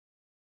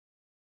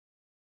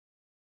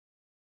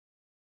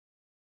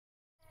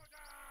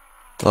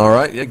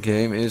Alright, yeah,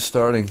 game is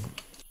starting.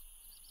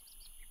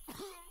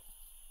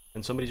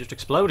 And somebody just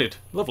exploded.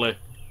 Lovely.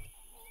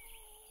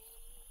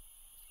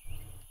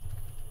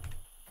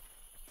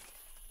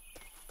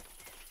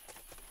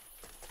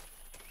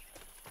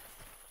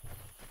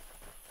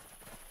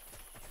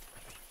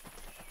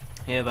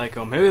 Here they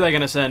come. Who are they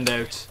going to send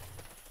out?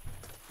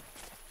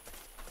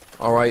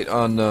 Alright,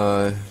 on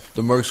the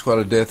Merc Squad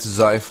of Death,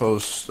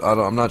 Zyphos.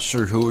 I'm not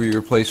sure who he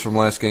replaced from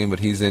last game, but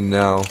he's in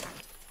now.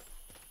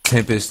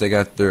 Tempest, they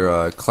got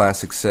their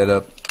classic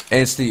setup.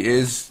 Anstey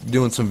is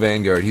doing some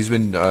Vanguard. He's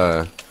been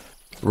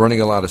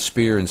running a lot of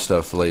spear and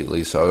stuff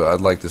lately, so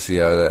I'd like to see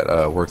how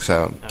that works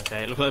out.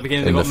 Okay, look at the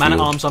beginning. They've got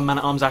man-at-arms on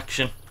man-at-arms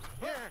action.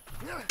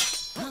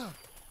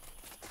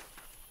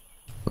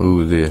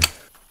 Ooh,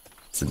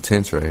 it's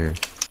intense right here.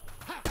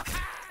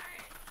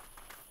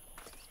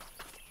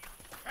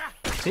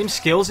 Team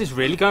Skills is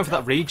really going for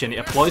that regen. It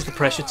applies the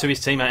pressure to his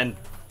teammate and...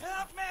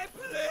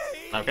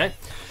 Okay.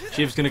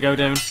 Shiv's going to go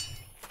down.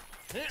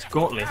 It's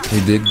Gauntlet.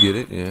 He did get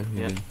it, yeah. He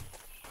did.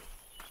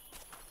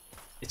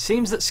 It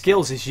seems that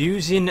Skills is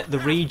using the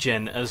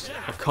regen as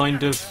a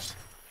kind of...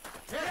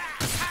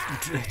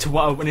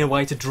 in a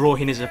way to draw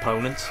in his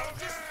opponents.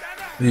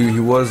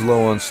 He was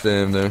low on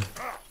stam there.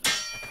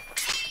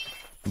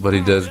 But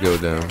he does go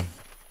down.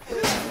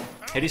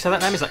 How do you say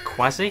that name? Is that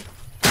Quasi?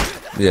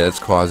 Yeah, it's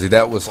Quasi.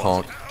 That was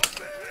Honk.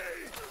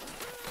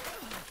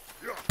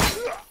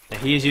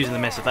 He is using the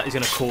method that is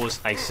going to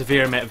cause a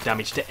severe amount of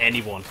damage to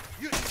anyone.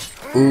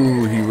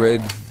 Ooh, he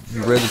read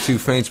the two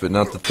feints, but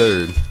not the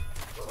third.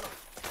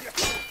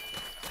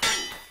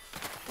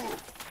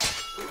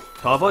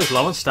 Carvo's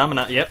low on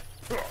stamina. Yep.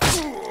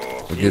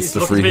 He gets the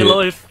free hit.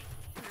 Alive.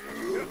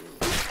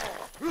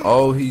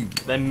 Oh, he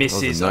then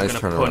misses. Nice.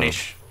 I'm going to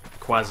punish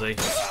Quasi.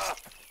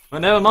 But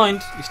never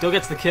mind. He still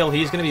gets the kill.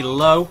 He's going to be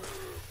low.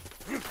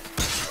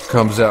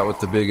 Comes out with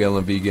the big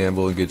LMB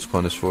gamble and gets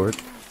punished for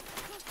it.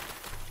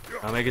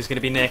 Omega's going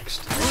to be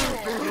next.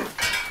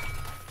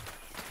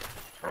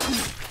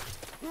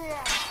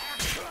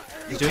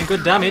 He's doing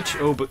good damage.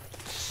 Oh, but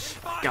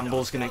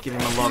Gamble's going to give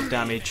him a lot of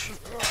damage.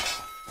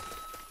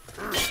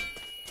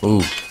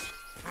 Ooh.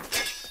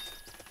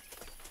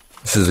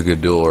 This is a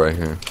good duel right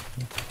here.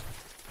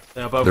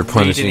 They're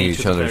punishing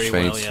each other's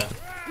feints. Well,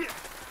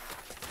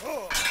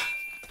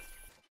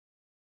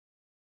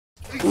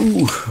 yeah.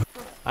 Ooh.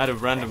 I had a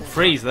random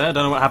freeze there.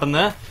 Don't know what happened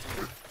there.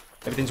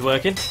 Everything's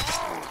working.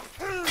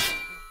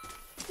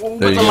 Ooh,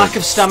 but the lack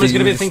of stamina is going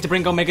to be the thing to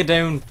bring Omega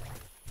down.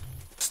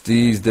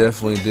 Steez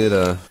definitely did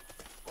a...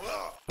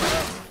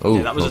 Oh,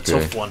 yeah, that was a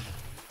tough one.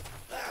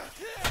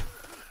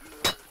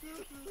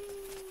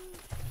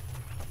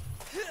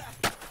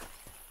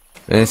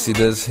 Nancy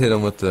does hit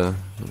him with the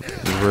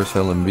reverse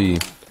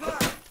LMB.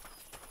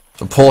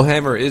 The pole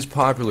hammer is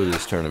popular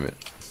this tournament.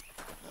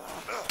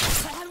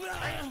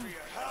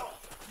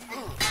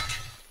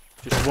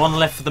 Just one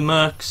left for the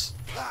Mercs.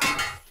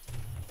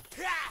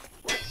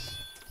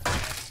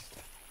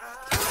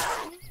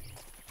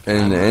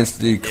 And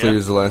Anstey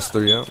clears the last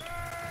three out.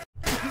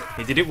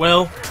 He did it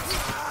well.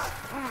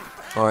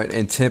 Alright,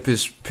 and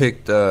Tempest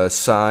picked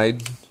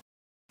side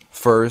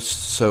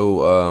first,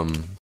 so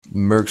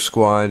Merc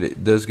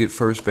Squad does get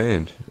first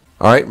banned.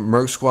 Alright,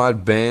 Merc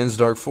Squad bans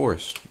Dark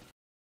Force.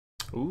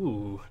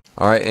 Ooh.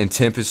 Alright, and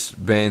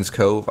Tempest bans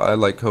Cove. I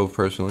like Cove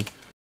personally.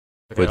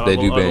 Okay, but they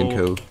do ban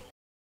Cove.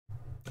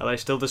 Are they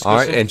still discussing?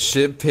 Alright, and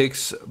Shiv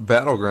picks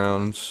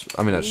Battlegrounds.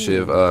 I mean, not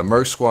Shiv.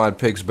 Merc Squad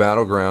picks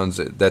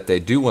Battlegrounds that they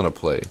do want to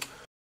play.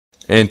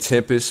 And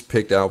Tempest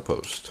picked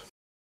Outpost.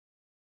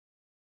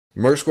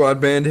 Merc Squad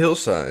banned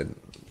Hillside.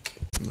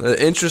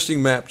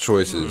 Interesting map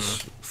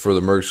choices for the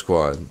Merc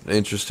Squad.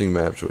 Interesting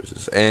map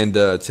choices. And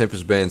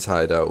Tempest bans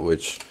Hideout,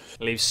 which...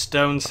 leaves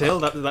Stones Hill.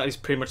 That is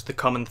pretty much the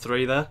common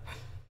three there.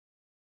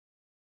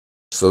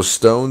 So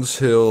Stones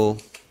Hill...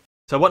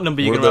 So what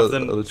number are you going to have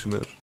then? Other two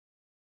maps?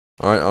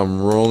 Alright,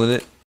 I'm rolling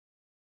it.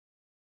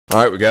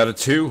 Alright, we got a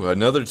 2.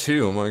 Another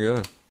 2. Oh my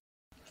god.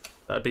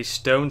 That'd be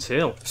Stones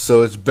Hill.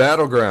 So it's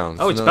Battlegrounds.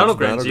 Oh, it's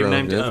Battlegrounds. You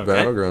named it. Yeah, it's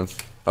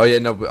Battlegrounds. Oh yeah,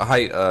 no, but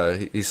height.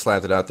 He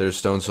slapped it out there.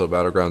 Stones Hill,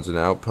 Battlegrounds, and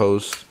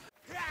Outpost.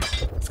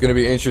 It's gonna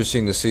be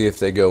interesting to see if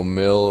they go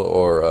mill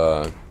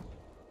or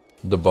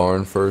the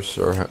barn first,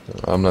 or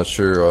I'm not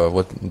sure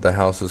what the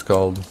house is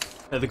called.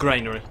 The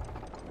granary.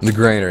 The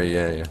granary,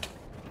 yeah.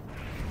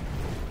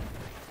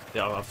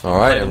 Yeah, I've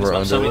Alright, played and we're this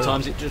map so many underway.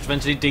 times it just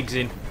eventually digs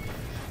in.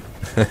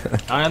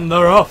 And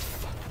they're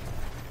off!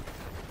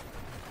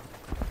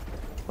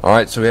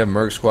 Alright, so we have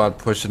Merc Squad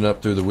pushing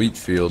up through the wheat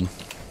field.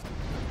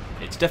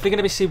 It's definitely going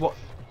to be see what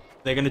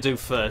they're going to do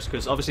first,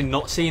 because obviously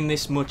not seeing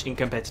this much in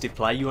competitive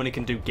play, you only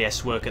can do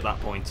guesswork at that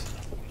point.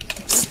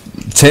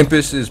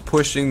 Tempest is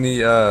pushing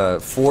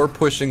the 4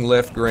 pushing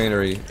left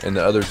granary, and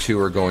the other 2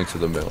 are going to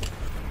the mill.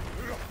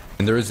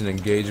 And there is an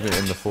engagement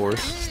in the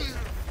forest.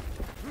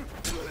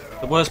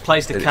 The worst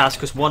place to cast,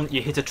 because one,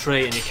 you hit a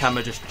tree and your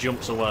camera just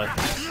jumps away.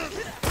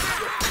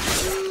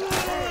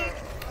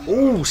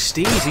 Ooh,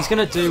 Steez, he's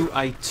going to do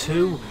a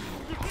 2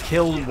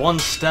 kill, 1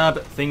 stab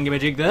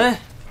thingamajig there.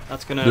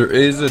 That's going to... There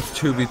is a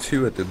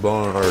 2v2 at the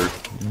barn, or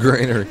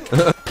granary.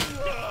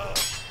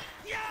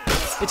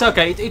 It's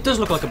okay. It does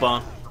look like a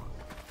barn.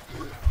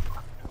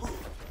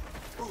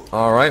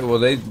 All right. Well,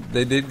 they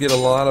did get a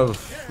lot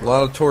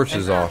of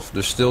torches off.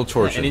 They're still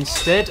torching. And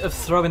instead of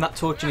throwing that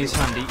torch in his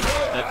hand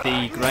at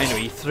the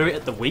granary, he threw it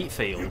at the wheat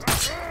field.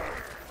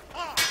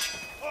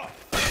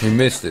 He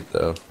missed it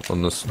though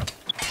on this.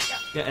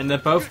 Yeah, and they're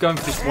both going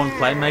for this one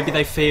play. Maybe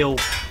they feel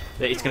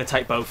that it's going to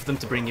take both of them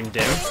to bring him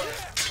down.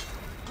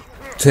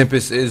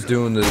 Tempest is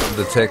doing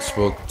the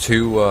textbook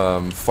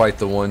to fight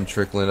the one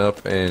trickling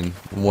up and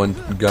one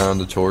guy on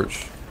the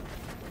torch.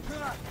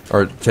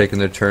 Or taking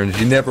their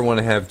turns. You never want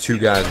to have two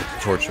guys with the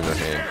torch in their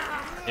hand.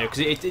 Yeah, because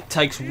it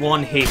takes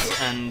one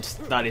hit and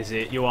that is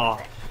it. You're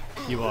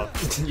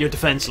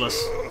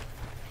defenseless.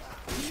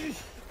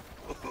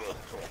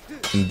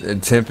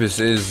 And Tempest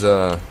is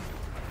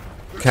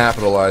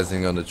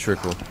capitalizing on the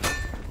trickle.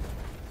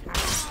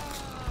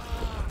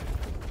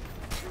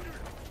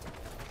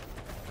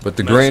 But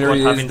the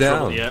granary is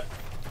down. Yeah.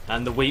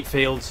 And the wheat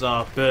fields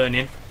are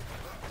burning.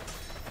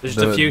 There's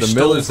The just a few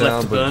mill is stalls left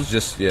down, to burn.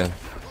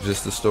 but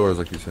just the stores,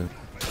 like you said.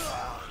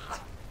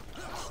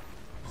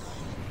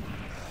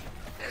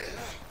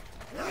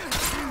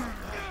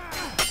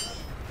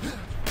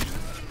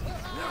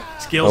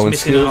 Skill's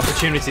missing an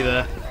opportunity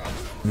there.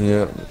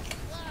 Yeah.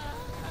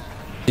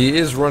 He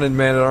is running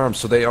man-at-arms,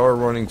 so they are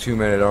running 2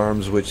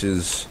 man-at-arms, which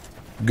is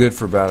good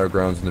for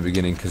Battlegrounds in the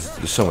beginning because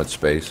there's so much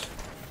space.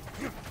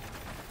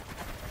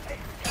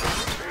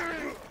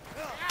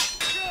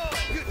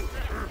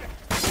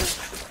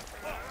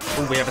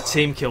 Oh, we have a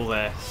team kill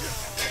there.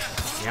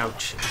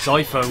 Ouch.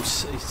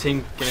 Zyphos, his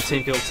team gonna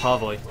team kill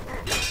Tarvoy.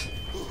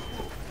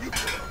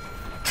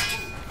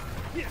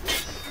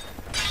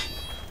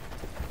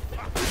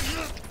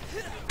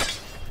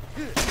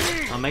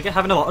 Omega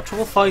having a lot of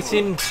trouble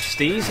fighting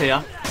Steez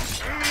here.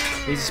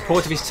 He's the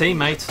support of his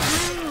teammate.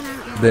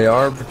 They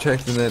are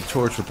protecting that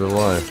torch with their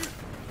life.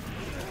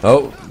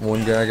 Oh,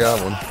 one guy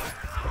got one.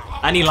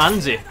 And he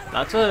lands it.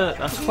 That's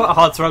quite a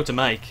hard throw to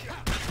make.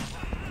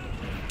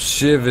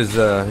 Shiv is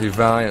he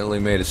valiantly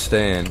made a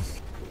stand,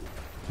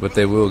 but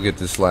they will get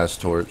this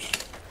last torch.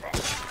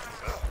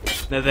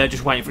 They're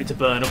just waiting for it to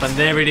burn up, and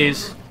there it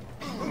is.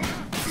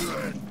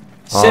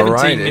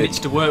 17 minutes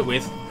to work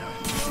with.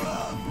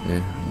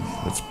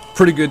 Yeah, it's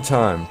pretty good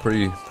time.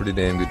 Pretty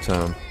damn good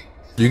time.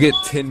 You get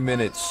 10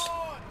 minutes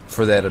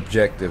for that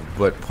objective,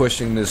 but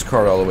pushing this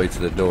cart all the way to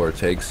the door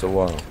takes a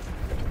while.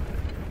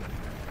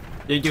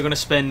 You're going to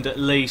spend at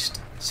least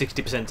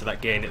 60% of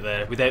that getting it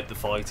there without the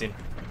fighting.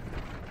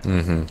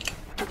 Mm-hmm.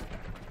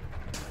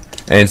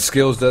 And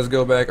Skills does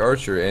go back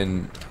Archer,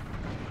 and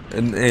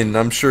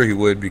I'm sure he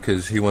would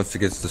because he wants to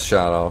get the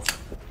shot off.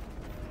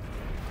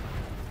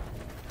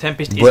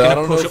 Tempest is going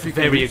to push up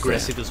very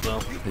aggressive as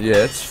well. Yeah,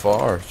 it's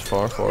far up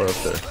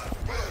there.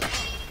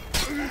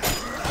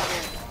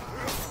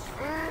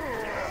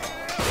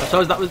 I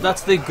suppose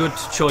that's the good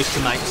choice to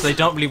make, because they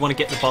don't really want to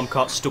get the bomb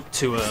cart stuck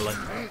too early.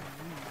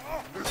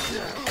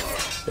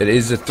 It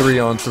is a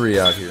 3-on-3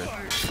 out here.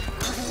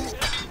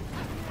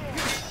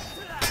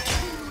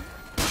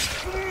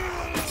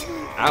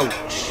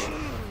 Ouch.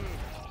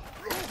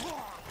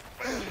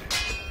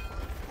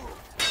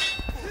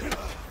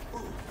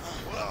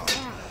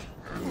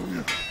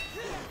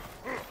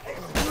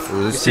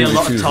 We see a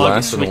lot of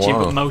target switching,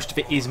 but most of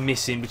it is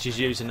missing, which is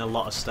using a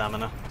lot of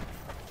stamina.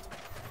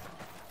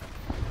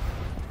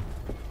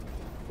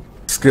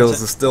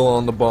 Skills is still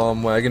on the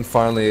bomb wagon,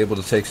 finally able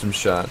to take some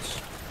shots.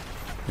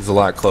 He's a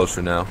lot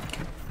closer now.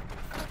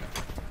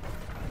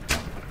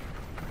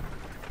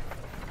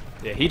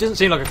 Yeah, he doesn't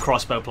seem like a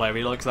crossbow player.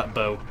 He likes that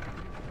bow.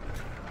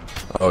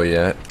 Oh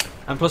yeah.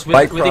 And plus,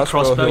 with the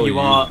crossbow, you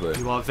are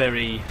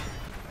very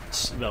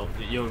well.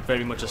 You're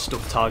very much a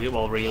stuck target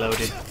while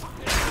reloading.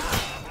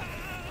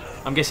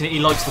 I'm guessing he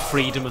likes the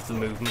freedom of the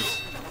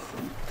movement.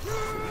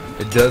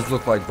 It does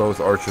look like both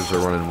archers are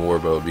running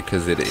warbow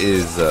because it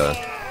is a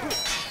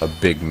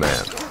big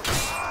map.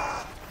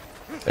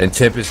 And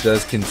Tempest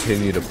does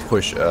continue to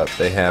push up.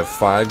 They have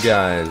 5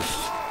 guys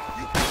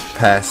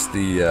past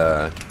the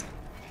barricade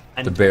wall.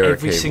 And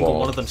every single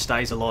one of them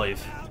stays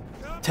alive.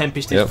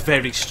 Tempest is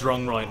very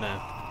strong right now.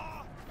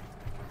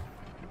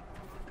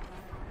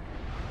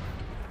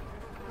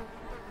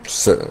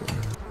 So,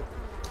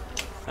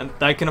 and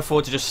they can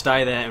afford to just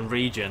stay there and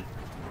regen.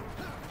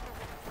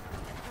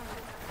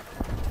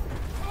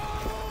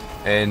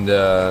 And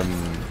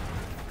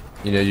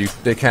you know,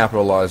 they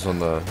capitalize on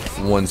the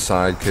one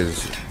side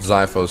because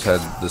Zyphos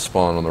had the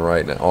spawn on the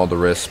right and all the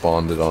rest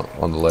spawned it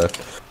on the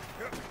left.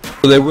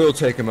 So they will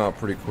take him out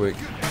pretty quick.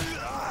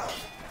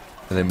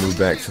 And they move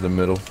back to the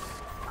middle.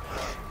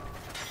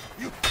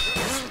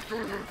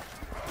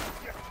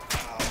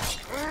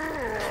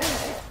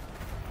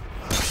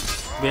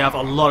 We have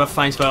a lot of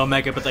feints by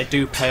Omega, but they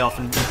do pay off,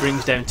 and he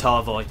brings down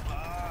Tarvoy.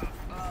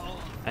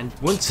 And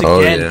once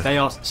again, they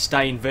are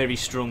staying very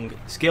strong.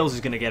 Skills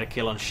is going to get a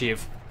kill on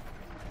Shiv.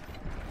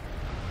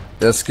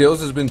 Yeah,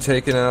 Skills has been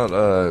taking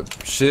out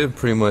Shiv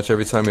pretty much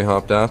every time he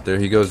hopped out there.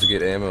 He goes to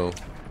get ammo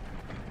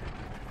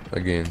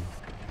again.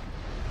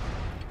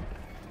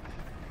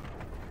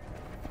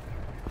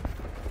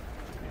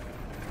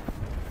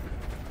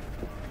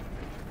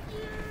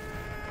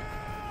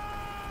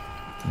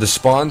 The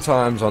spawn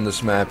times on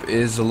this map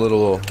is a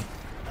little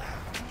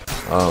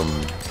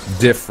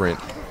different.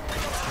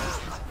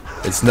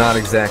 It's not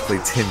exactly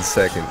 10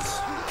 seconds.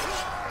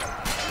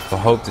 I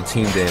hope the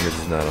team damage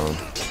is not on.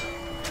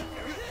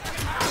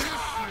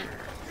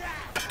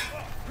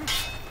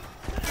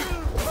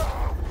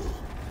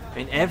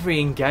 In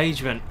every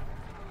engagement,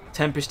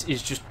 Tempest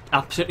is just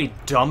absolutely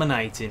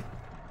dominating.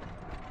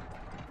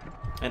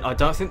 And I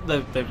don't think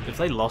have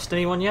they lost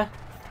anyone yet?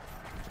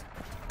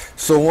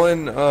 So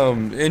one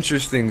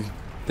interesting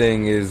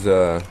thing is,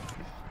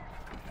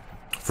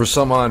 for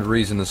some odd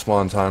reason, the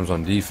spawn times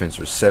on defense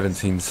are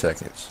 17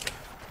 seconds.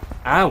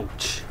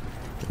 Ouch.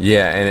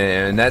 Yeah,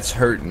 and that's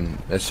hurting.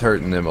 That's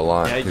hurting them a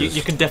lot. Yeah,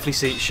 you can definitely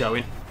see it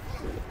showing.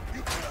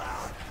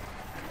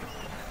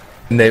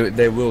 And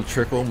they will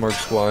trickle Merc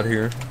Squad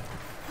here.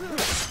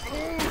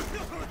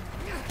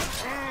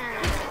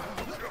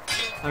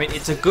 I mean,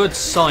 it's a good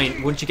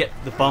sign once you get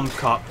the bomb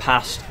cart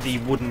past the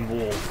wooden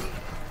wall.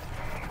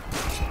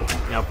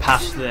 You know,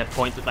 past the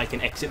point that they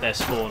can exit their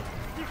spawn.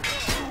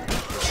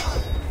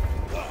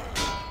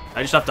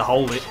 I just have to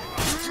hold it.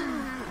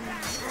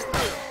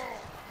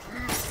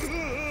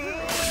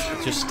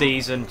 It's just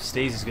Steez, and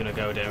Steez is going to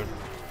go down.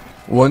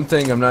 One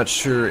thing I'm not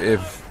sure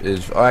if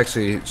is... Oh,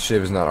 actually,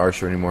 Shiv is not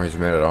Archer anymore. He's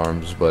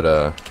Man-at-Arms.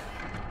 But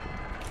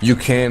you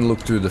can look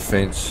through the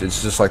fence.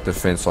 It's just like the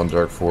fence on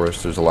Dark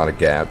Forest. There's a lot of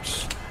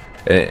gaps.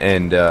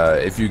 And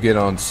if you get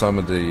on some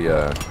of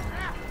the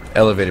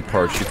elevated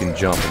parts, you can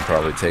jump and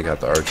probably take out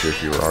the Archer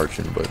if you were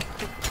arching. But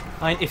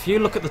I mean, if you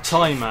look at the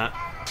timer,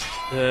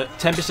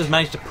 Tempest has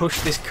managed to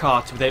push this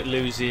cart without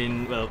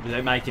losing, well,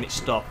 without making it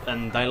stop,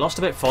 and they lost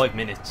about 5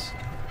 minutes.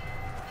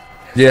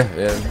 Yeah,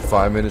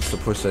 5 minutes to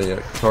push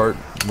that cart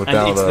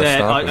without and it's there.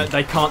 stopping.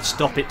 They can't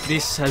stop it.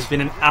 This has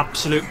been an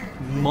absolute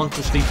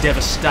monstrously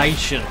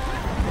devastation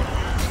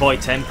by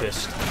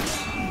Tempest.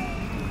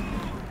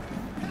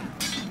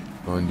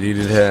 Oh, indeed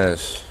it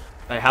has.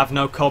 They have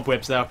no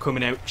cobwebs. They are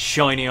coming out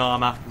shiny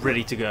armor,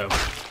 ready to go.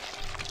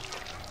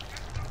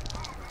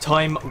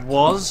 Time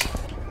was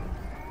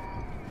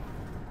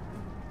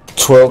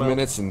 12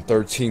 minutes and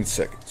 13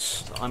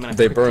 seconds. So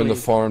they burned the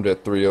farm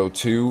at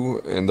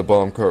 3:02, and the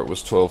bomb cart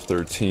was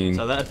 12:13.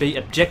 So that'd be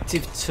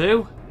objective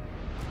 2,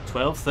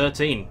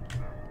 12:13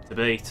 to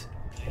beat.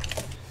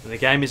 And the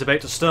game is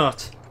about to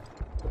start.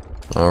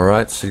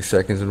 Alright, 6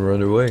 seconds and we're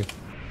underway.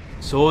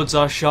 Swords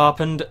are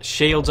sharpened,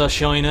 shields are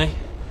shiny.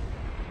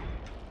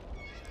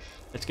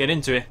 Let's get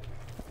into it.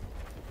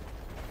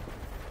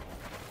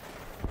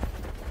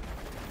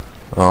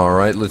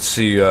 Alright, let's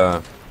see.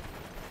 The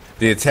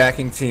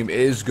attacking team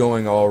is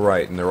going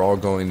alright, and they're all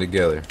going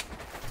together.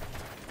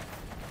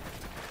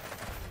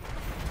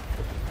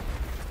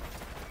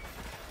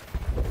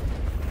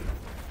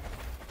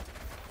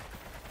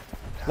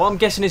 What I'm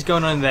guessing is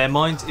going on in their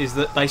minds is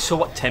that they saw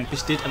what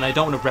Tempest did and they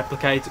don't want to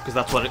replicate it because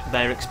that's what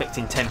they're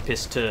expecting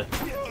Tempest to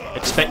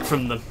expect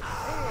from them.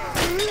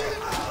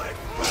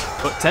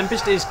 But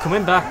Tempest is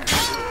coming back.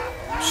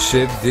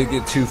 Shiv did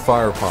get 2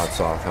 fire pots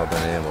off how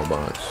that ammo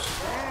box.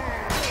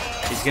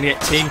 He's going to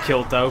get team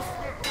killed though.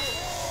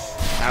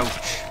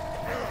 Ouch.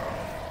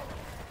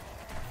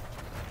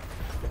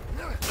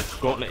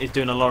 Gauntlet is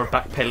doing a lot of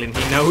backpedaling.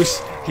 He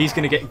knows he's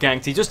going to get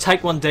ganked. He just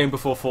take one down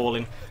before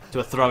falling to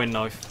a throwing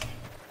knife.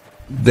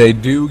 They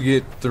do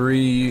get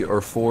 3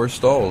 or 4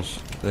 stalls.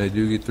 They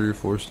do get 3 or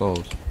 4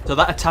 stalls. So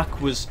that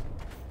attack was,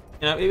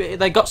 you know,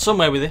 they got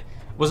somewhere with it.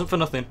 It wasn't for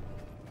nothing.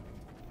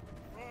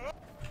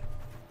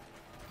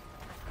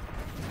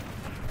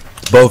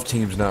 Both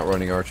teams not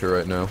running Archer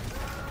right now.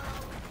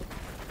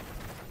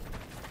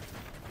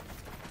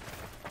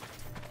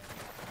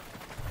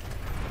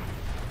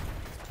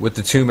 With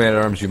the 2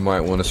 Man-at-Arms, you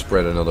might want to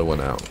spread another one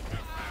out.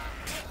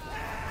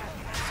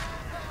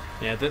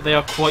 Yeah, they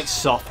are quite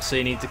soft, so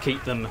you need to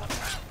keep them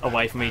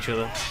away from each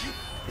other.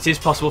 It is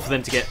possible for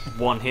them to get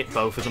one hit,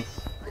 both of them.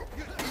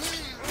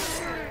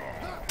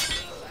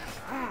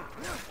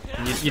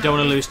 And you don't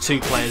want to lose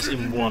 2 players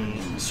in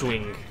one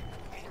swing.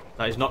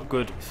 That is not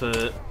good for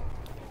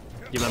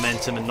your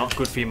momentum and not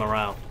good for your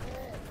morale.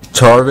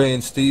 Tarve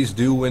and Steez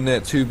do win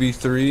that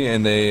 2v3,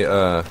 and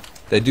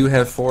they do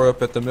have 4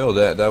 up at the mill.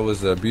 That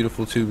was a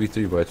beautiful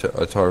 2v3 by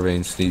Tarve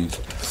and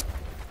Steez.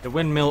 The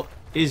windmill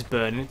is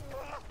burning,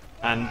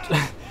 and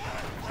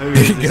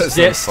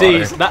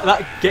Steez,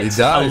 that gets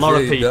a lot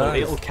of people.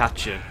 It'll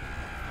catch you.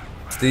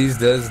 Steez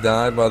does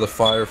die by the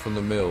fire from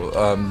the mill.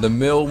 The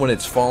mill, when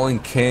it's falling,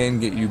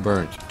 can get you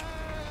burnt.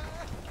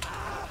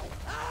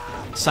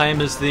 Same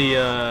as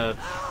the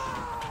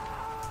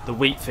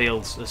wheat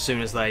fields. As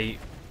soon as they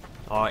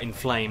are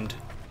inflamed.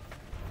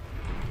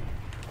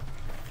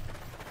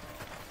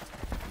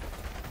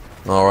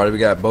 Alright, we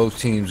got both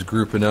teams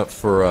grouping up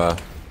for a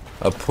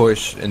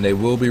push, and they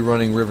will be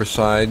running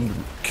Riverside,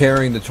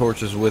 carrying the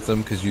torches with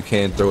them because you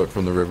can throw it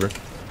from the river.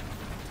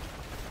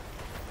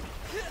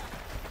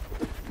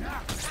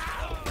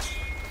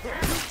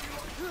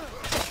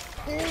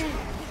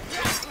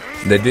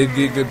 They did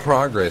get good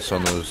progress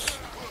on those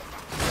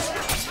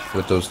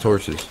with those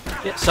torches.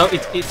 Yeah, so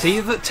it's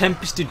either that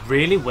Tempest did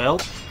really well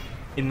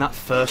in that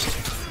first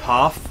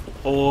half,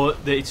 or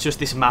it's just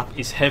this map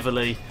is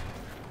heavily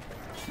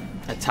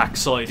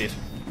attack-sided.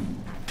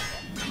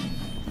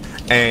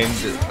 And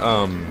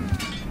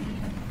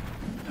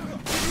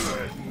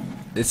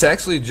it's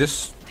actually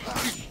just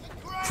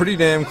pretty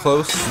damn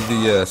close to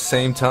the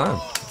same time.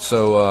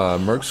 So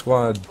Merc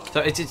Squad. So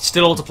it's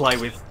still all to play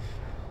with.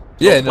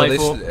 Yeah, no,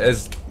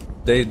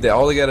 they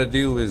all they gotta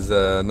do is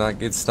not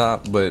get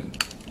stopped, but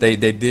they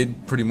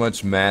did pretty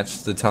much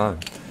match the time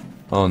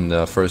on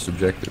the first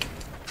objective.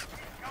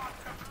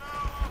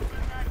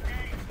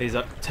 Is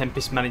that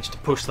Tempest managed to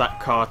push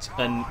that cart,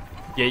 and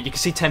yeah, you can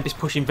see Tempest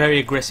pushing very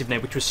aggressive now,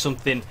 which was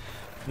something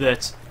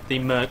that the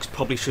Mercs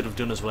probably should have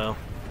done as well.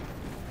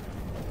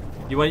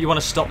 You want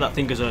to stop that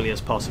thing as early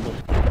as possible.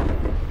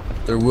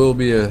 There will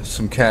be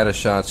some kata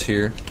shots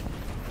here,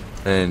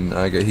 and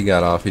he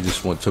got off. He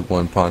just took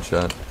one pot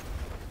shot.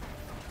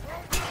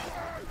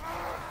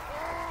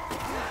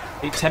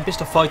 The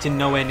Tempest are fighting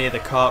nowhere near the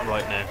cart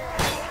right now.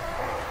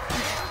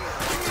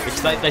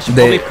 They should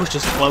probably push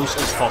as close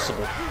as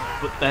possible,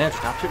 but they're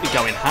absolutely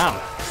going ham.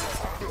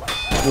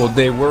 Well,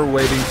 they were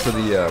waiting for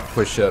the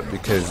push-up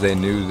because they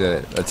knew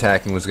that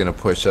attacking was going to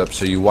push up,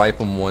 so you wipe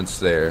them once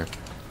there,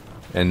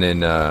 and then,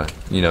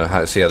 you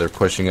know, see how they're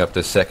pushing up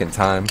the second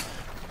time,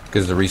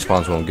 because the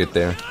respawns won't get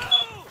there.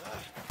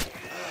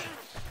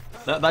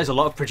 That is a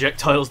lot of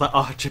projectiles, that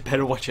archer,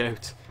 better watch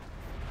out.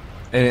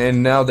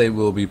 And now they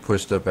will be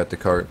pushed up at the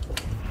cart.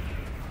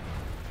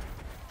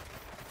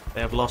 They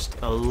have lost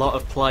a lot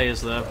of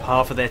players though,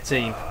 half of their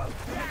team.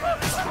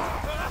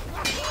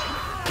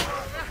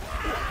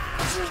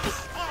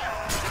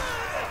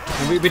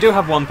 We do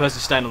have one person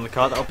staying on the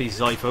cart, that'll be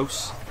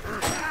Zyphos.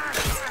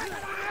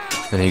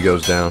 And he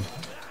goes down.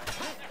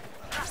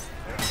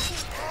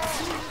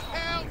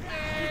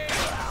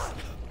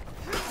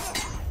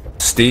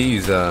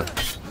 Steve's yeah,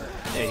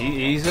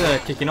 he's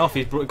kicking off.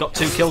 He's got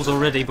 2 kills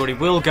already, but he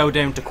will go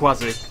down to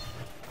Quasi.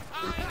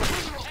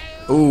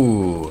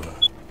 Ooh.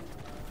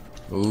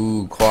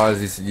 Ooh,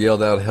 Quasi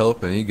yelled out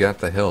help and he got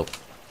the help.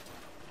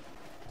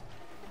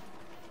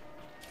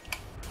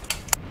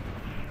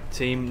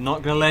 Team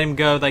not going to let him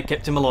go, they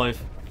kept him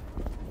alive.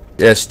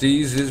 Yeah,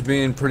 Steve's is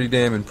being pretty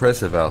damn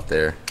impressive out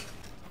there.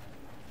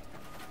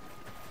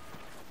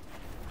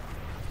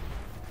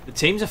 The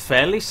teams are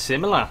fairly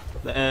similar.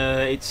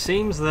 It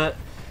seems that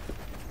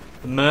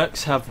the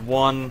Mercs have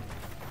one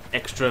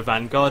extra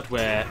Vanguard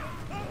where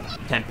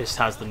Tempest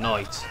has the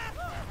Knight.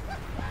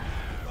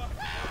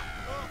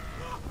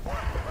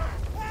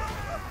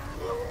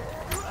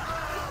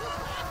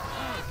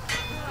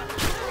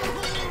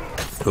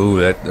 Ooh,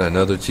 that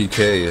another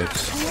TK.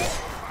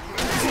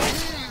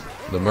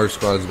 The Merc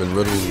Squad has been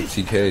riddled with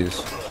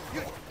TKs.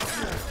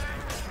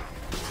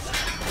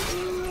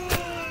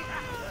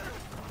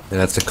 And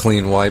that's a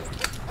clean wipe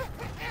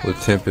with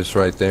Tempest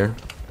right there.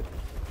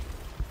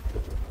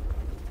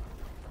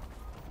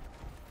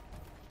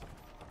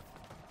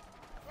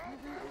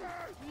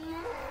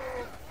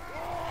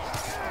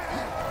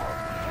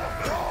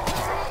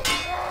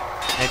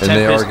 And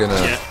they are gonna,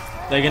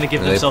 yeah, they're gonna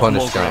give themselves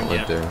more ground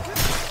right there.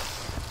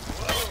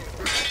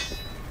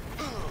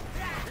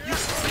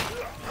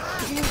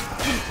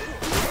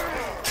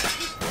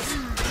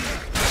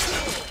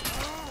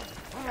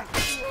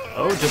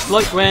 Oh, just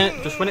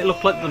when it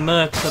looked like the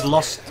Mercs had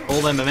lost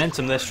all their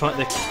momentum, they're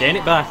trying to gain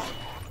it back.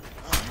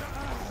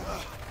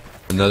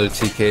 Another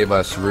TK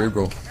by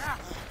Cerebral.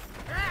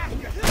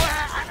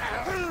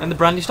 And the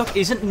brandy stock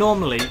isn't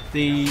normally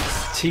the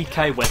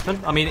TK weapon.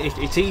 I mean,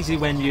 it's easy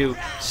when you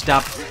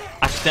stab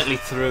accidentally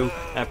through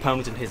an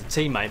opponent and hit a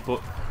teammate, but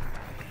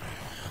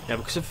yeah,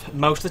 because of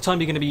most of the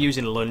time you're going to be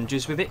using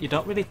lunges with it, you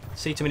don't really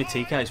see too many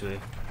TKs with it.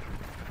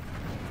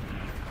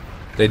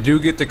 They do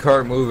get the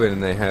cart moving,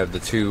 and they have the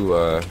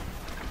 2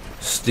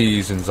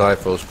 Steves and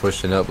Zyphos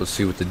pushing up. Let's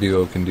see what the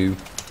duo can do.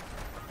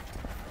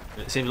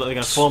 It seems like they're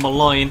going to form a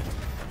line.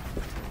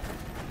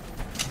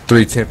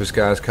 3 Tempest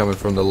guys coming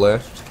from the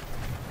left.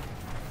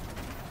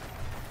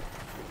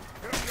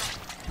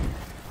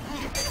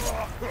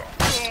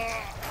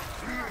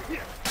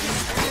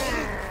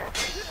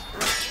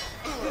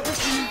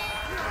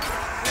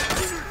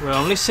 We're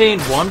only seeing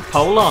one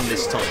pole on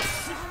this time.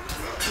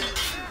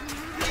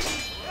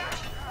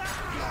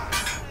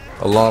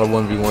 A lot of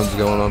 1v1s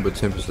going on, but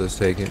Tempest does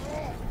take it.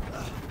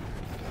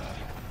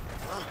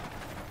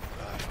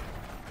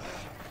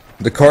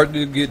 The cart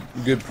did get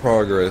good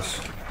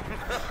progress.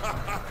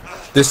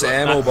 This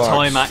ammo box.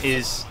 Timer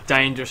is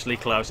dangerously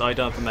close. I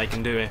don't think they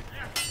can do it.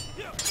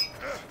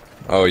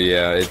 Oh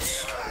yeah,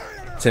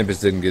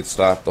 Tempest didn't get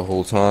stopped the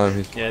whole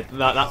time. Yeah,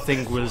 that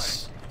thing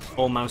was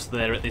almost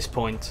there at this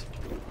point.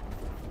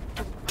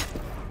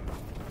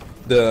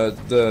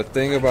 The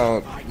thing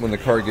about when the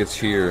cart gets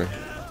here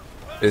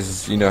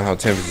is, you know how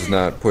Tempest is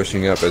not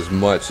pushing up as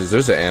much, as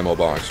there's an ammo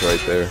box right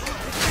there.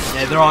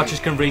 Yeah, their archers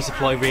can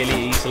resupply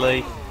really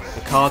easily.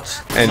 The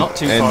cart's not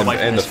too far away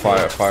from and this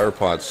the fire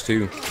pots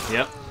too.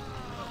 Yep.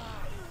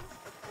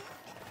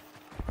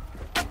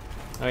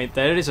 I mean,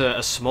 there is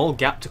a small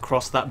gap to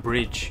cross that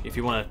bridge, if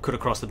you want to cut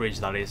across the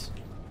bridge, that is.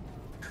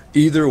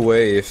 Either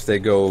way, if they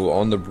go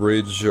on the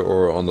bridge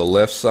or on the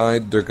left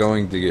side, they're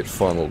going to get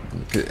funneled.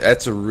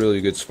 That's a really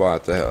good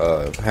spot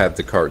to have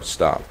the cart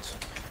stopped.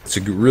 It's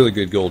a really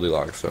good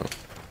Goldilocks zone.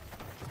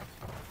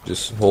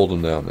 Just hold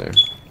them down there.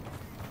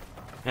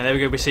 And there we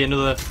go, we see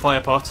another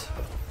fire pot.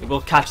 It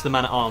will catch the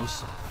man at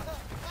arms.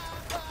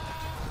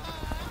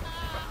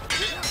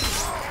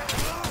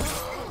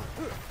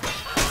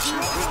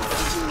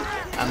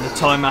 And the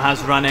timer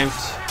has run out.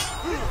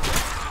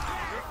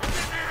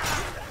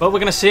 But we're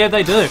going to see how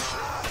they do.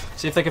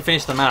 See if they can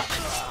finish the map.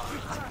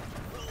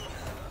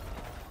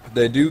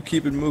 They do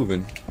keep it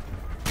moving.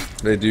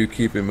 They do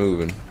keep it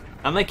moving.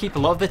 And they keep a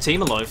lot of their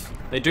team alive.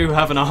 They do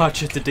have an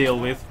archer to deal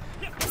with.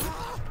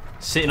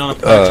 Sitting on a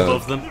perch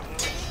above them.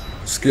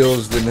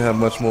 Skills didn't have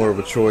much more of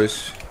a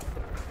choice.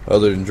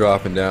 Other than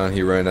dropping down,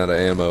 he ran out of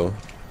ammo.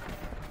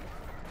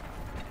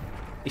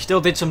 He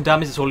still did some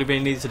damage, that's all he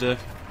really needed to do.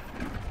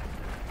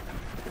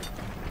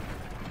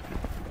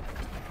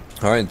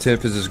 Alright, and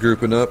Tempest is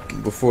grouping up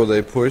before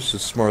they push.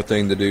 It's a smart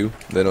thing to do.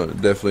 They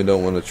definitely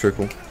don't want to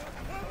trickle.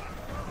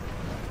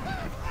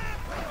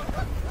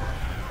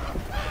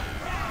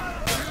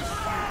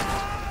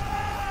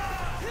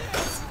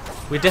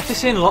 We're definitely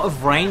seeing a lot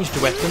of ranged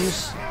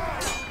weapons.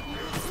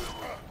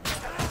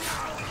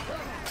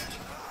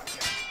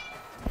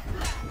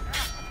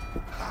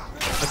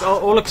 Like,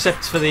 all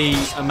except for the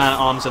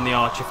man-at-arms and the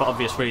archer for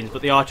obvious reasons,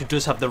 but the archer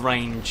does have the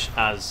range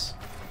as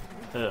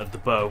of the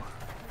bow.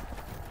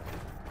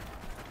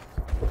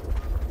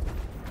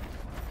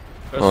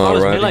 But as far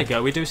as melee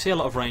go, we do see a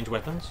lot of ranged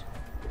weapons.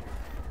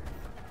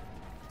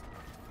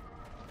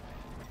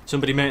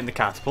 Somebody mounting the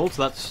catapult,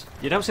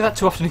 you don't see that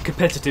too often in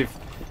competitive.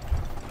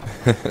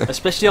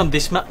 Especially on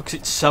this map because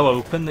it's so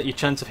open that your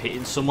chance of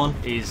hitting someone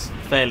is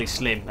fairly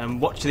slim. And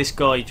watch this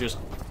guy just...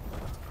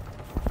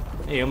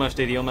 He almost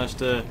did, he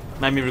almost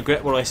made me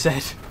regret what I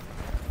said.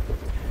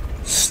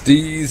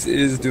 Steez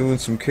is doing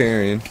some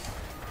carrying.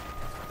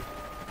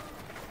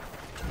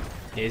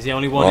 He's the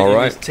only one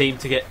in his team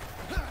to get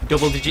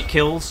double-digit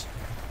kills.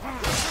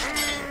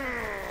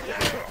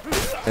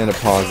 And a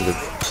positive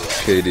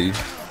KD.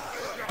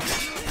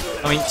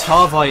 I mean,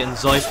 Tarvai and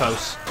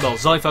Zyphos. Well,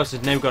 Zyphos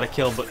has now got a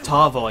kill, but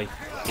Tarvai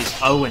is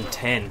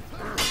 0-10.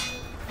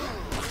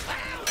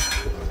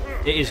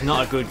 It is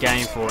not a good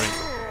game for him.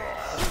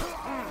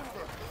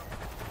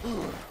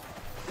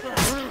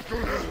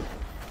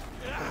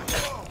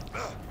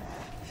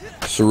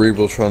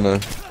 Cerebral trying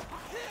to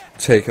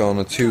take on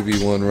a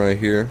 2v1 right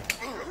here.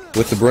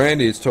 With the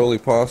brandy, it's totally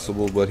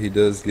possible, but he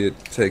does get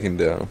taken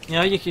down.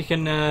 Yeah, you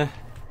can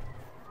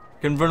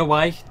run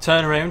away,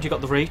 turn around, you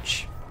got the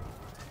reach.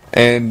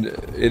 And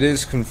it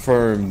is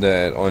confirmed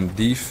that on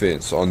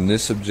defense, on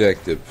this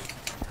objective,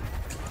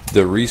 the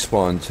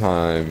respawn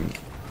time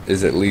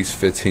is at least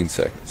 15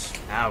 seconds.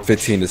 Ouch.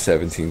 15 to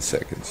 17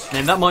 seconds.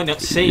 And that might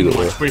not seem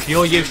much, but if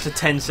you're used to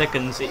 10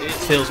 seconds, it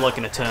feels like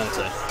an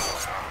eternity.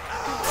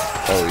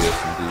 Oh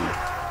yes,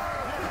 indeed.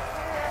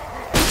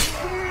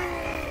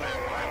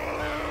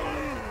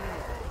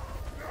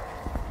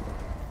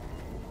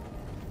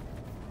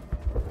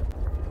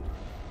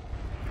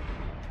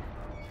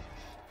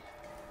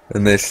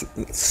 And they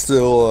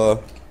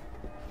still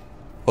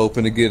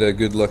hoping to get a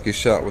good lucky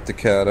shot with the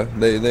kata.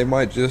 They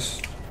might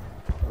just...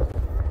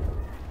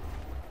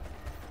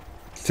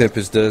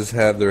 Tempest does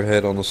have their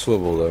head on the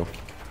swivel though.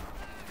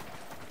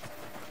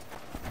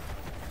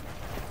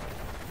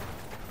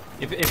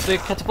 If the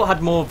catapult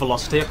had more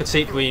velocity, I could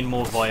see it being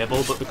more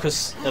viable, but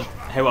because of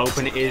how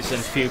open it is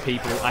and few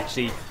people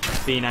actually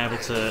being able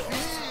to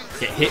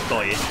get hit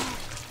by it...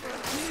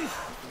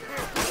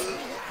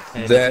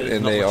 That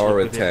and they are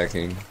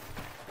attacking.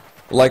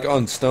 Like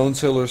on Stone's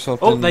Hill or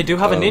something. Oh, they do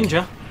have a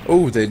ninja.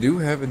 Oh, they do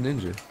have a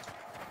ninja.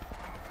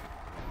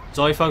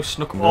 Zyphos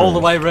snuck all the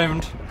way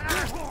around.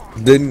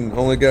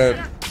 Only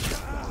got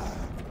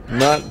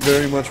not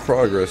very much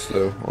progress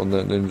though on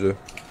that ninja.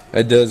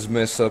 It does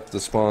mess up the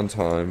spawn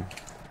time.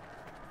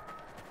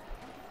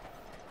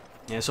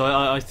 Yeah, so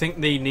I think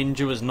the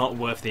ninja was not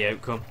worth the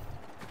outcome.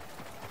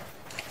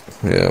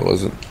 Yeah, it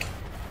wasn't.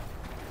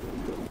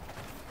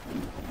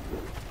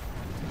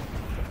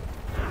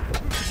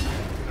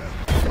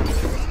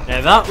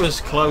 Yeah, that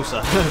was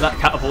closer, that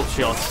catapult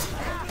shot.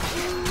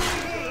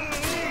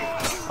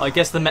 I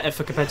guess the meta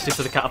for competitive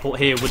for the catapult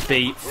here would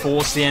be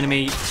force the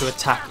enemy to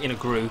attack in a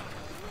group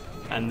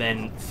and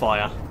then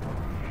fire.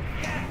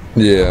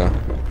 Yeah.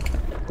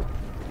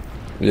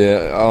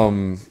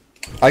 Yeah,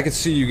 I could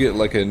see you get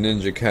like a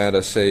ninja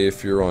kata, say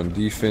if you're on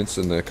defense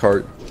and the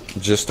cart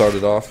just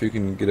started off, you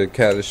can get a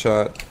kata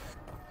shot.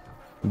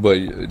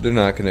 But they're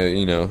not gonna,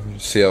 you know,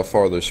 see how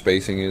far their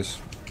spacing is.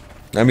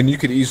 I mean, you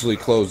could easily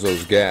close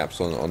those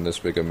gaps on this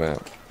big a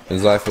map. And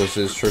Zyphos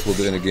is trickled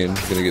in again,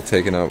 gonna get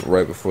taken out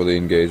right before the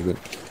engagement.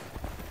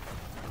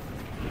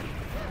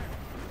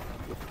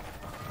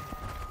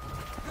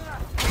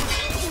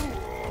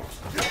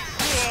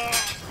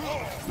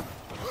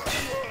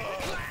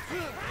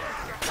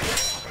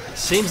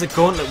 Seems the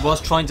Gauntlet was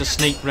trying to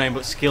sneak round,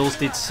 but Skills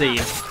did see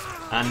him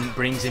and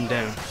brings him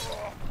down.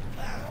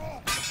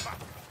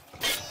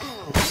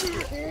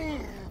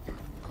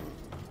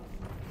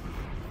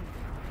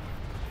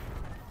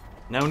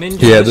 No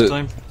ninja Yeah, this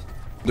time.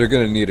 they're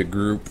gonna need a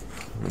group.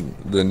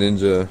 The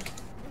ninja,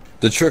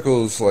 the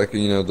trickles, like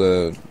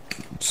the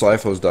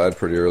Slifo's died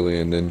pretty early,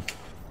 and then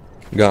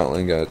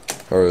Gauntlet got,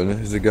 or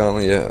is it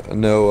Gauntlet? Yeah,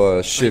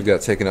 no, Shiv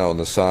got taken out on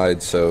the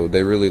side, so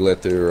they really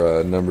let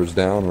their numbers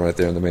down right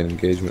there in the main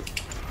engagement.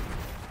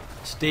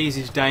 Steez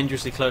is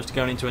dangerously close to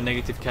going into a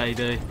negative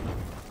KD.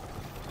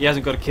 He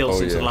hasn't got a kill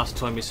since the last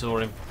time we saw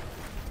him.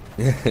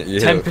 Yeah.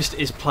 Tempest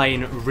is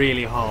playing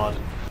really hard.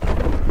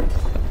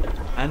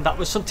 And that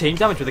was some team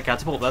damage with the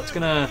catapult. That's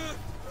not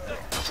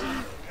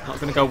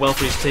gonna go well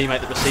for his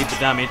teammate that received the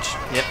damage.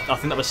 Yep, I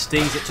think that was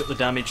Steez that took the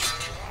damage.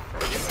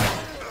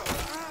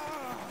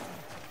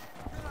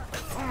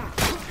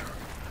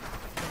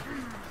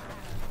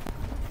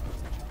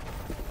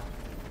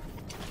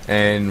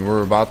 And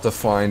we're about to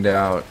find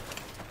out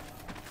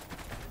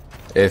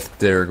if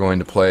they're going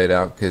to play it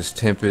out, because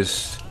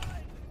Tempest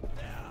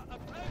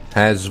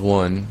has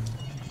won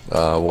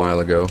a while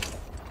ago.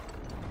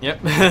 Yep.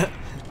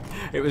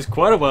 It was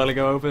quite a while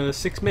ago, over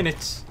 6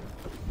 minutes.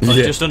 Or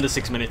just under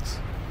 6 minutes.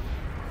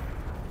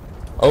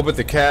 Oh, but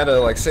the kata,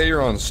 like, say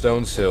you're on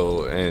Stone's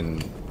Hill,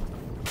 and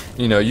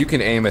you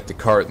can aim at the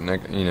cart, and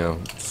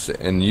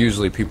and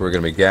usually people are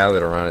going to be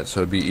gathered around it,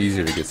 so it'd be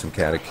easier to get some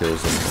kata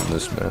kills on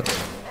this map.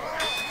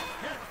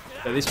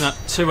 So this map,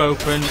 too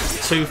open,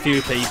 too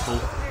few people.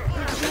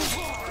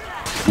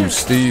 Ooh,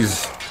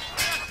 Steez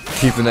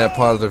keeping that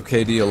positive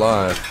KD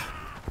alive.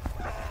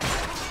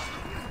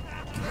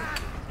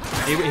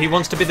 He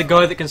wants to be the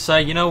guy that can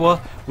say, you know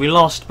what, we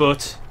lost,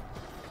 but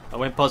I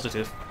went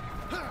positive.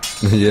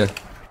 Yeah.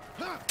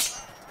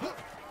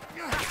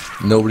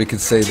 Nobody could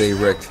say they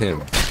wrecked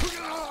him.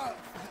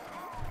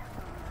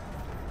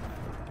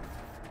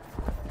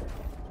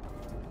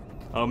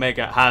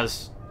 Omega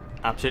has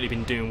absolutely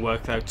been doing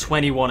work though.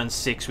 21 and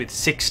 6 with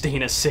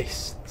 16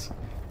 assists.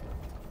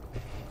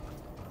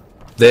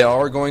 They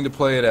are going to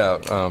play it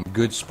out.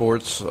 Good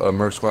sports,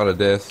 Merc Squad of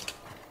Death.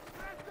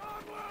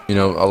 A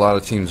lot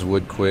of teams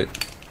would quit.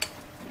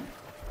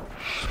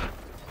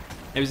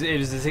 It was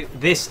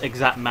this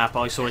exact map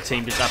I saw a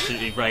team just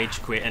absolutely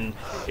rage quit, and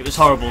it was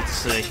horrible to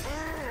see.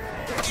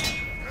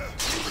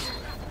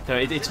 So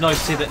it's nice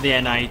to see that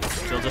the NA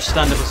will just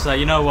stand up and say,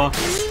 you know what,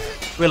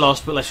 we're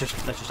lost, but let's just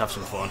have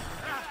some fun.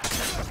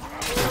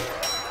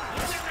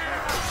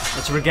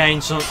 Let's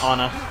regain some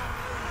honour.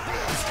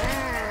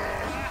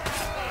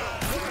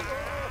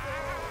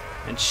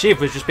 And Shiv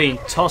was just being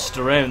tossed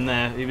around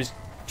there. He was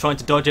trying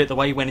to dodge out the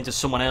way he went into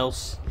someone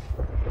else.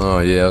 Oh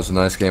yeah, it was a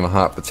nice game of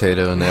hot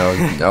potato, and they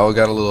all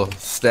got a little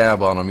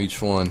stab on them,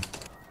 each one.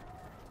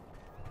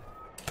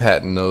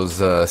 Patting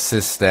those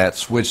assist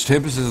stats, which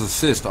Tempest's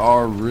assists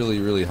are really,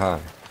 really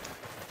high.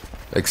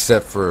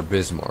 Except for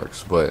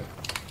Bismarck's, but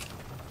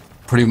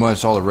pretty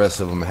much all the rest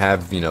of them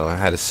have,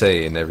 had a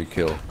say in every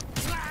kill.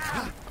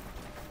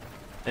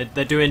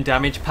 They're doing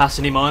damage,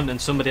 passing him on, and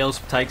somebody else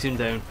takes him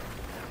down.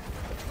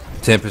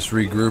 Tempest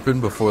regrouping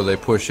before they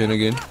push in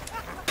again.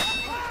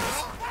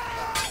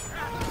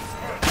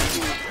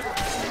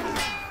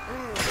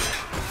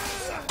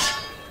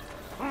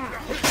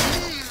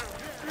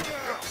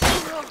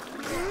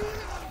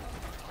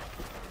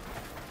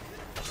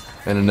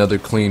 And another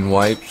clean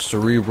wipe.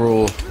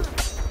 Cerebral.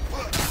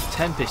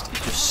 Tempest is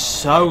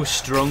just so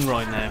strong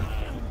right now.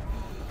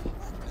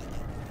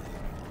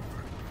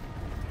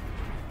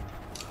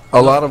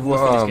 A lot of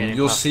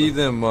you'll see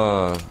them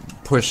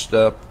pushed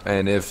up,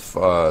 and if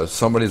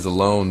somebody's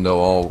alone, they'll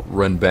all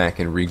run back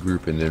and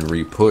regroup and then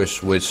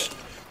re-push, which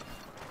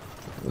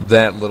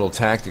that little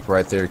tactic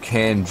right there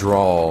can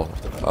draw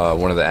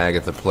one of the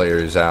Agatha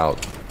players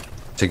out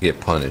to get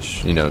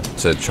punished,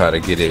 to try to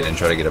get it and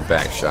try to get a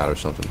back shot or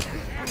something.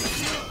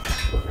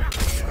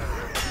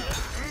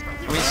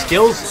 I mean,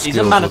 skills, he's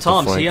a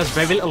man-at-arms, he has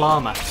very little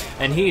armor,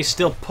 and he is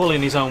still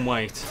pulling his own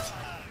weight.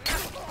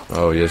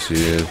 Oh, yes he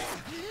is.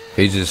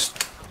 He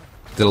just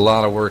did a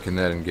lot of work in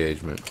that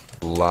engagement.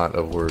 A lot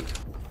of work.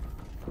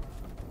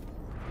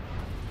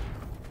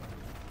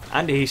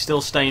 And he's still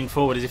staying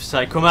forward as if to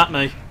say, come at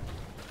me.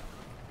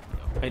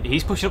 And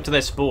he's pushing up to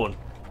their spawn.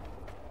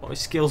 What are his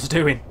skills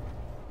doing?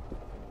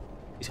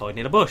 He's hiding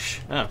in a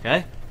bush. Oh,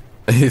 okay.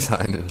 He's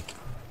hiding.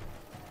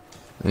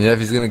 And yeah, if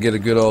he's going to get a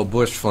good old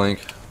bush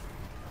flank.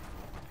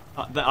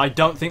 I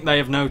don't think they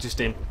have noticed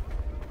him.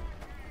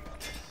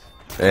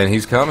 And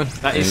he's coming.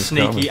 That is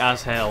sneaky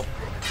as hell.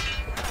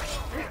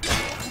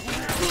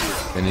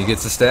 And he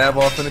gets a stab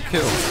off and a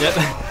kill. Yep.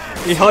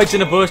 He hides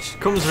in a bush,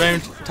 comes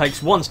around,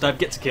 takes one stab,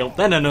 gets a kill,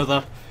 then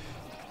another.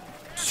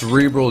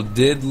 Cerebral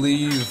did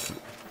leave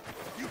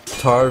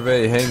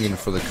Tarve hanging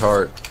for the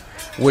cart,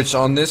 which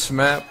on this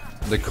map,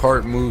 the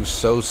cart moves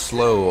so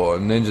slow,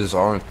 ninjas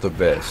aren't the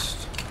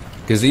best.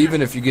 Because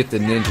even if you get the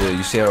ninja,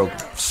 you see how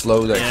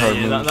slow that cart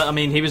moves? I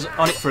mean, he was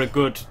on it for a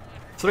good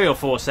 3 or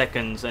 4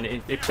 seconds, and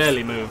it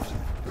barely moved.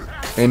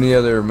 Any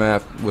other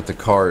map with the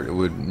cart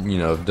would,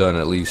 have done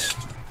at least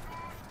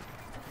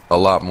a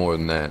lot more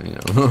than that,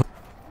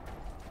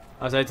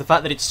 I say, the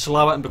fact that it's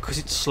slower, and because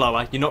it's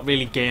slower, you're not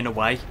really getting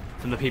away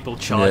from the people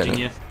charging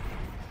you.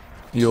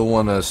 you'll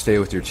want to stay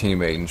with your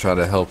teammate and try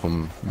to help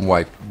him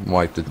wipe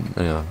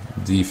the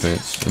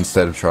defense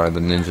instead of trying the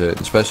ninja,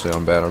 especially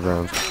on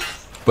Battlegrounds.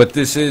 But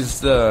this is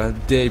the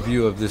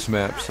debut of this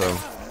map, so...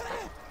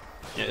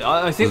 Yeah,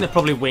 I think they're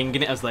probably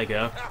winging it as they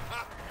go.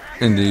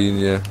 Indeed,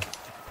 yeah.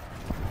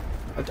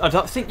 I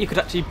don't think you could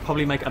actually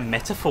probably make a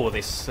metaphor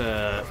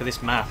for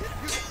this map.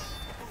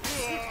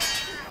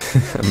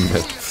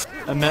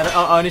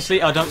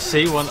 Honestly, I don't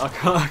see one. I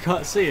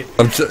can't see it.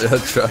 I'll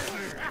try.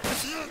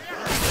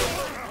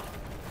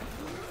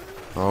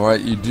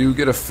 Alright, you do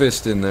get a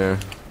fist in there.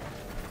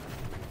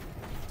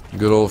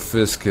 Good old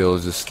fist kill,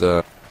 just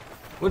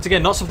once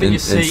again, not something you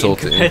see in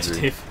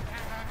competitive.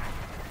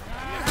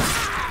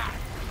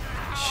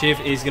 Shiv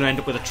is going to end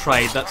up with a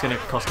trade. That's going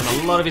to cost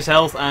him a lot of his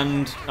health,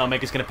 and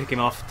Omega's going to pick him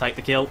off, take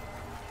the kill.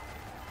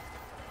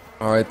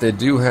 Alright, they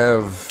do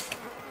have,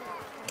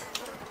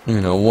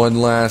 one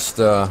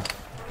last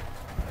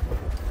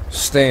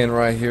stand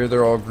right here.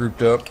 They're all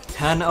grouped up.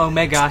 Can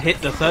Omega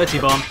hit the 30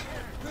 bomb?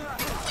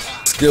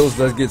 Skills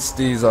does get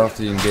Steez off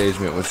the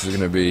engagement, which is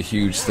going to be a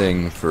huge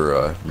thing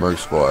for Merc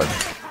Squad.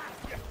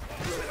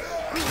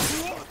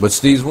 But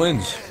Steez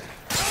wins,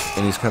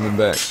 and he's coming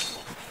back.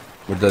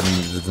 But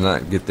does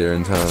not get there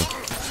in time.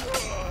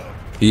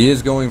 He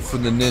is going for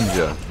the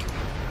ninja.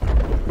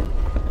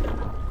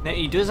 Now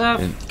he does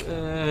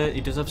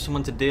have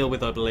someone to deal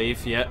with, I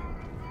believe. Yeah,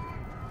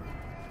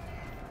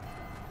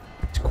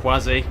 it's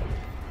Quasi.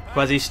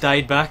 Quasi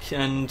stayed back,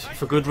 and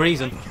for good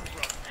reason.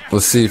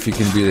 Let's see if he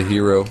can be the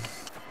hero.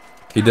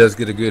 He does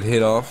get a good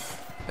hit off,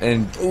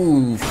 and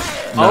ooh,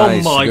 nice.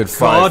 Oh my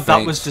god,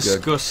 that was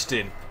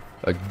disgusting.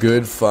 A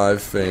good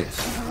 5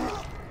 feints.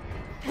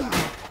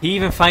 He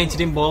even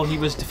fainted him while he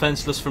was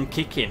defenseless from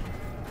kicking.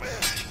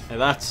 Now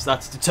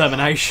that's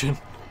determination.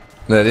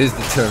 That is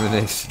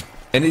determination.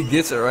 And he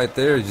gets it right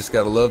there. You just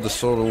gotta love the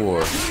Sword of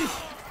War.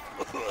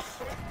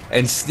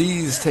 And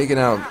Steez taking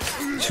out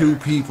 2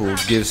 people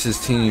gives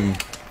his team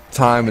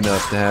time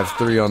enough to have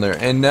 3 on there.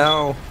 And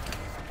now...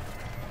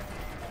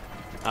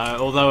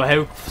 although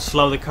how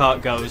slow the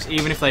cart goes,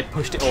 even if they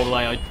pushed it all the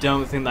way, I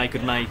don't think they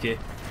could make it.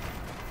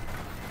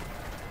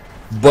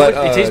 But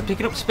it is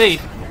picking up speed.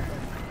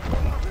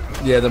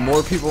 Yeah, the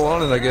more people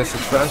on it, I guess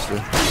it's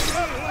faster.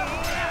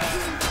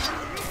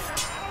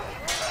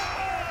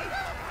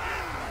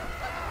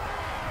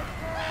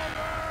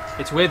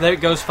 It's weird that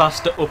it goes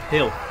faster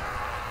uphill.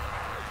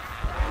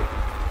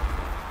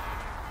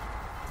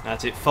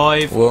 That's it.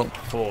 5,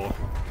 4.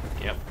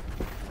 Yep.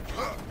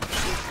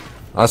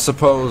 I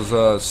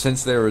suppose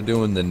since they were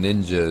doing the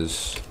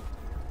ninjas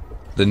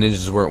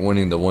weren't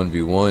winning the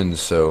 1v1,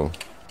 so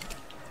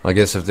I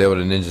guess if they would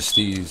have ninja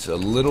Steez a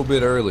little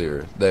bit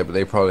earlier,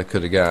 they probably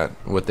could have got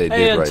what they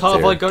did right there.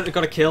 Tarvoy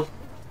got a kill.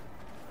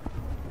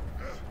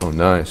 Oh,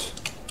 nice.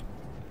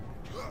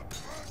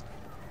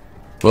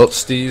 Well,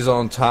 Steez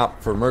on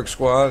top for Merc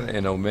Squad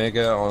and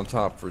Omega on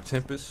top for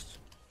Tempest.